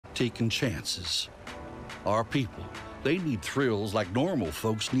taking chances. Our people, they need thrills like normal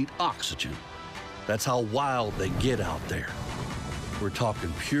folks need oxygen. That's how wild they get out there. We're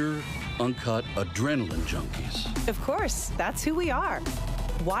talking pure, uncut adrenaline junkies. Of course, that's who we are.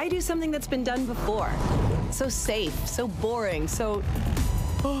 Why do something that's been done before? So safe, so boring, so...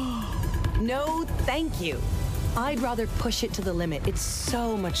 No, thank you. I'd rather push it to the limit. It's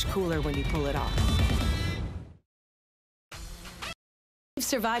so much cooler when you pull it off. We've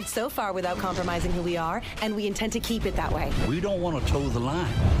survived so far without compromising who we are, and we intend to keep it that way. We don't want to toe the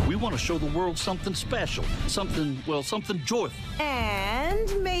line. We want to show the world something special, something joyful.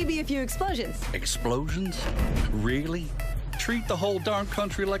 And maybe a few explosions. Explosions? Really? Treat the whole darn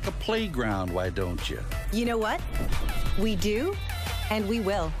country like a playground, why don't you? You know what? We do, and we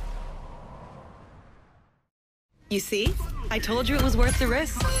will. You see? I told you it was worth the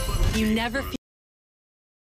risk. You never feel